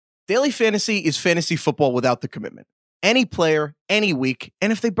Daily fantasy is fantasy football without the commitment. Any player, any week,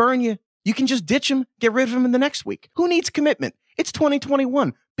 and if they burn you, you can just ditch them, get rid of them in the next week. Who needs commitment? It's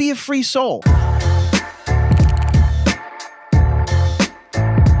 2021. Be a free soul.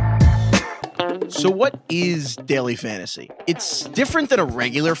 So what is daily fantasy? It's different than a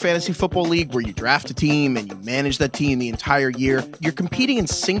regular fantasy football league where you draft a team and you manage that team the entire year. You're competing in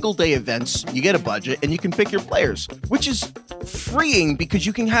single-day events, you get a budget, and you can pick your players, which is freeing because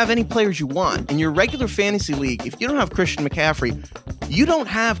you can have any players you want. In your regular fantasy league, if you don't have Christian McCaffrey, you don't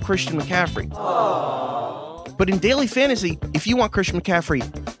have Christian McCaffrey. Aww. But in daily fantasy, if you want Christian McCaffrey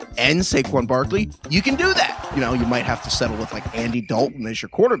and Saquon Barkley, you can do that. You know, you might have to settle with like Andy Dalton as your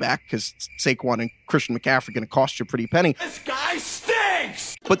quarterback because Saquon and Christian McCaffrey are going to cost you a pretty penny. This guy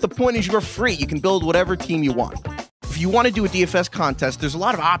stinks! But the point is you're free. You can build whatever team you want. If you want to do a DFS contest, there's a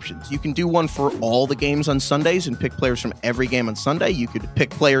lot of options. You can do one for all the games on Sundays and pick players from every game on Sunday. You could pick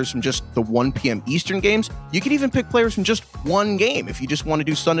players from just the 1 p.m. Eastern games. You could even pick players from just one game if you just want to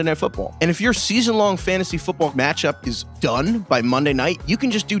do Sunday Night Football. And if your season-long fantasy football matchup is done by Monday night, you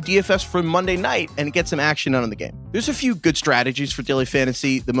can just do DFS for Monday night and get some action out of the game. There's a few good strategies for daily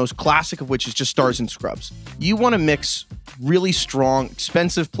fantasy, the most classic of which is just stars and scrubs. You want to mix really strong,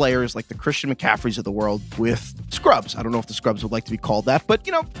 expensive players like the Christian McCaffreys of the world with scrubs. I don't know if the scrubs would like to be called that, but,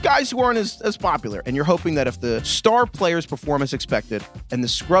 you know, guys who aren't as popular. And you're hoping that if the star players perform as expected and the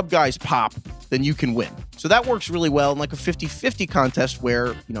scrub guys pop, then you can win. So that works really well in like a 50-50 contest where,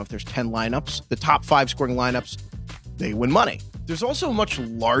 you know, if there's 10 lineups, the top 5 scoring lineups, they win money. There's also much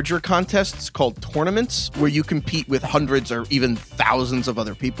larger contests called tournaments where you compete with hundreds or even thousands of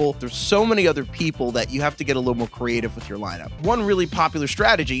other people. There's so many other people that you have to get a little more creative with your lineup. One really popular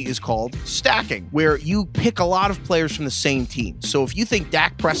strategy is called stacking, where you pick a lot of players from the same team. So if you think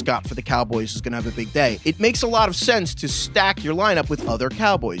Dak Prescott for the Cowboys is going to have a big day, it makes a lot of sense to stack your lineup with other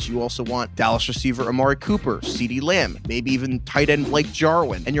Cowboys. You also want Dallas receiver Amari Cooper, CeeDee Lamb, maybe even tight end Blake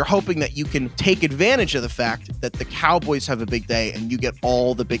Jarwin. And you're hoping that you can take advantage of the fact that the Cowboys have a big day and you get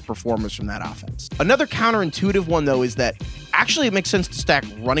all the big performers from that offense. Another counterintuitive one, though, is that actually it makes sense to stack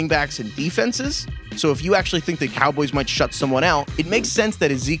running backs and defenses. So if you actually think the Cowboys might shut someone out, it makes sense that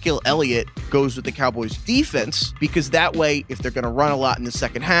Ezekiel Elliott goes with the Cowboys defense because that way, if they're going to run a lot in the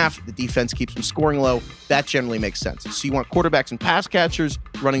second half, the defense keeps them scoring low. That generally makes sense. So you want quarterbacks and pass catchers,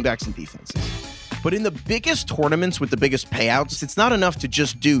 running backs and defenses. But in the biggest tournaments with the biggest payouts, it's not enough to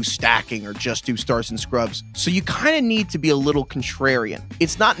just do stacking or just do stars and scrubs. So you kind of need to be a little contrarian.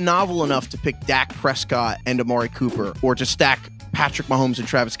 It's not novel enough to pick Dak Prescott and Amari Cooper or to stack Patrick Mahomes and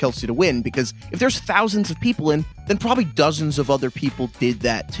Travis Kelce to win, because if there's thousands of people in, then probably dozens of other people did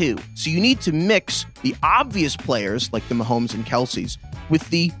that too. So you need to mix the obvious players like the Mahomes and Kelce's with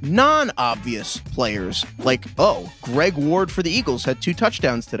the non-obvious players like, oh, Greg Ward for the Eagles had 2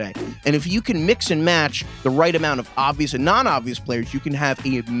 touchdowns today. And if you can mix and match the right amount of obvious and non-obvious players, you can have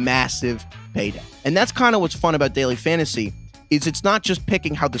a massive payday. And that's kind of what's fun about daily fantasy, is it's not just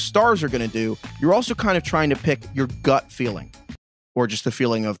picking how the stars are going to do, you're also kind of trying to pick your gut feeling. Or just the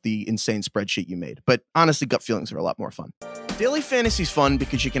feeling of the insane spreadsheet you made. But honestly, gut feelings are a lot more fun. Daily fantasy is fun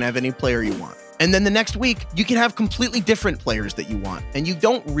because you can have any player you want. And then the next week, you can have completely different players that you want. And you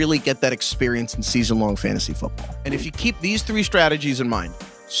don't really get that experience in season-long fantasy football. And if you keep these 3 strategies in mind,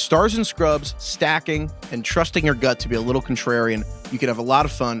 stars and scrubs, stacking, and trusting your gut to be a little contrarian, you can have a lot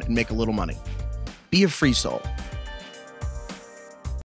of fun and make a little money. Be a free soul.